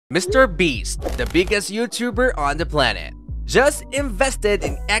Mr. Beast, the biggest YouTuber on the planet, just invested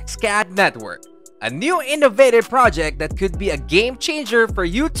in XCad Network, a new innovative project that could be a game changer for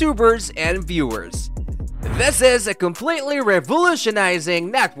YouTubers and viewers. This is a completely revolutionizing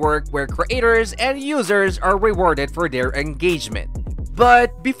network where creators and users are rewarded for their engagement.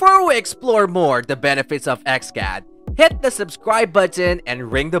 But before we explore more the benefits of XCad, hit the subscribe button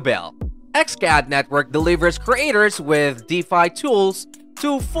and ring the bell. XCad Network delivers creators with DeFi tools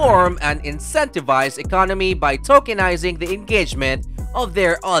to form an incentivized economy by tokenizing the engagement of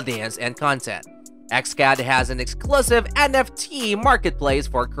their audience and content. XCad has an exclusive NFT marketplace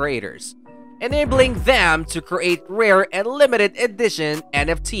for creators, enabling them to create rare and limited edition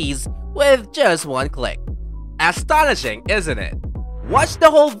NFTs with just one click. Astonishing, isn't it? Watch the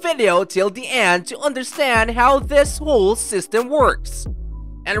whole video till the end to understand how this whole system works.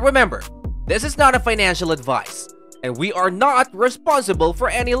 And remember, this is not a financial advice, and we are not responsible for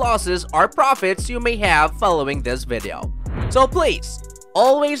any losses or profits you may have following this video. So please,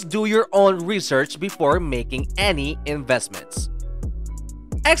 always do your own research before making any investments.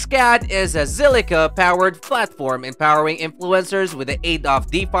 XCad is a Zilliqa-powered platform empowering influencers with the aid of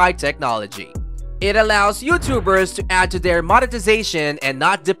DeFi technology. It allows YouTubers to add to their monetization and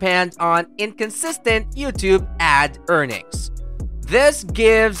not depend on inconsistent YouTube ad earnings. This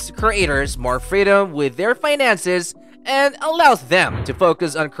gives creators more freedom with their finances and allows them to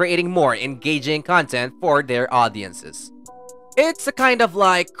focus on creating more engaging content for their audiences. It's a kind of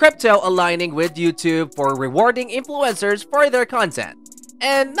like crypto aligning with YouTube for rewarding influencers for their content,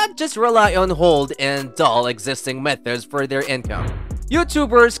 and not just rely on old and dull existing methods for their income.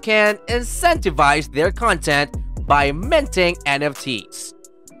 YouTubers can incentivize their content by minting NFTs.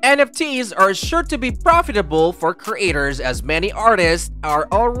 NFTs are sure to be profitable for creators as many artists are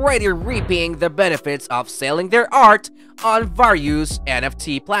already reaping the benefits of selling their art on various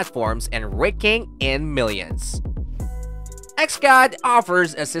NFT platforms and raking in millions. XCad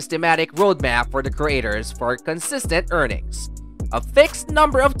offers a systematic roadmap for the creators for consistent earnings. A fixed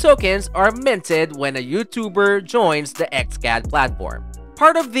number of tokens are minted when a YouTuber joins the XCad platform.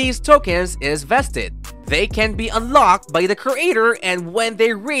 Part of these tokens is vested. They can be unlocked by the creator and when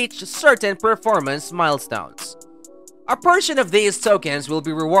they reach certain performance milestones. A portion of these tokens will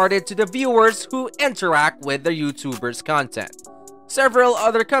be rewarded to the viewers who interact with the YouTuber's content. Several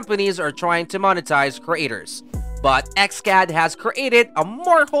other companies are trying to monetize creators, but XCad has created a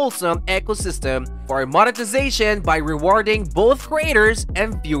more wholesome ecosystem for monetization by rewarding both creators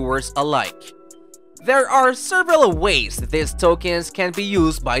and viewers alike. There are several ways that these tokens can be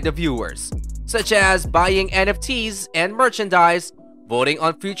used by the viewers, such as buying NFTs and merchandise, voting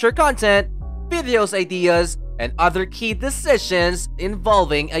on future content, videos ideas, and other key decisions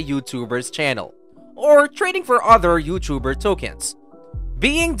involving a YouTuber's channel, or trading for other YouTuber tokens.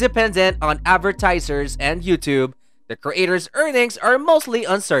 Being dependent on advertisers and YouTube, the creators' earnings are mostly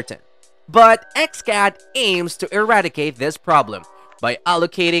uncertain. But XCad aims to eradicate this problem by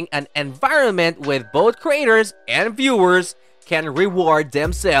allocating an environment with both creators and viewers can reward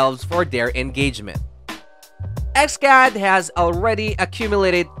themselves for their engagement. XCad has already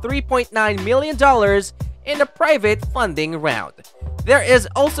accumulated $3.9 million in a private funding round. There is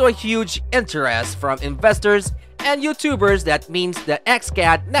also a huge interest from investors and YouTubers. That means the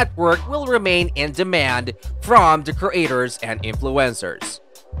XCad network will remain in demand from the creators and influencers.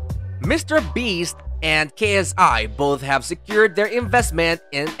 Mr. Beast and KSI both have secured their investment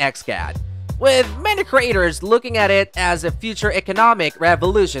in XCad, with many creators looking at it as a future economic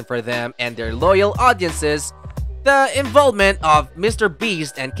revolution for them and their loyal audiences. The involvement of Mr.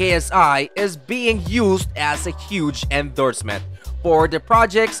 Beast and KSI is being used as a huge endorsement for the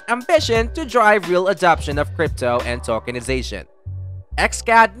project's ambition to drive real adoption of crypto and tokenization.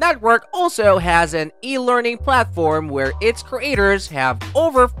 XCad Network also has an e-learning platform where its creators have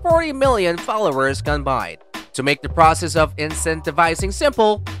over 40 million followers combined. To make the process of incentivizing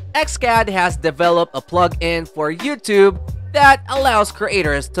simple, XCad has developed a plugin for YouTube that allows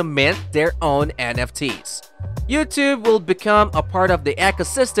creators to mint their own NFTs. YouTube will become a part of the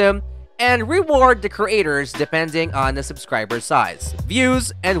ecosystem and reward the creators depending on the subscriber size,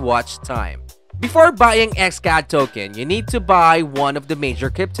 views, and watch time. Before buying XCad token, you need to buy one of the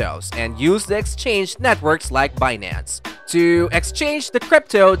major cryptos and use the exchange networks like Binance to exchange the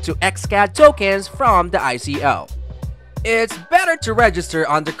crypto to XCad tokens from the ICO. It's better to register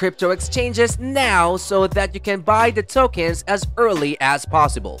on the crypto exchanges now so that you can buy the tokens as early as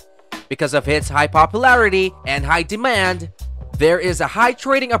possible. Because of its high popularity and high demand, there is a high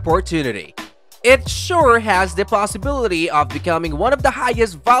trading opportunity. It sure has the possibility of becoming one of the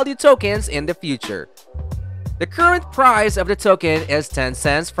highest value tokens in the future. The current price of the token is 10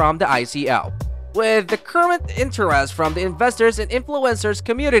 cents from the ICO. With the current interest from the investors and influencers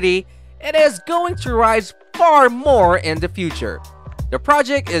community, it is going to rise far more in the future. The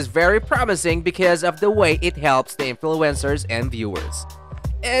project is very promising because of the way it helps the influencers and viewers.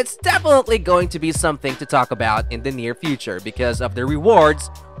 It's definitely going to be something to talk about in the near future because of the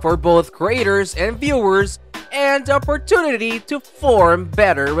rewards for both creators and viewers and the opportunity to form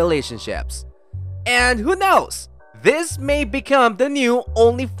better relationships. And who knows? This may become the new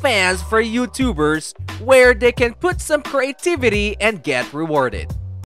OnlyFans for YouTubers where they can put some creativity and get rewarded.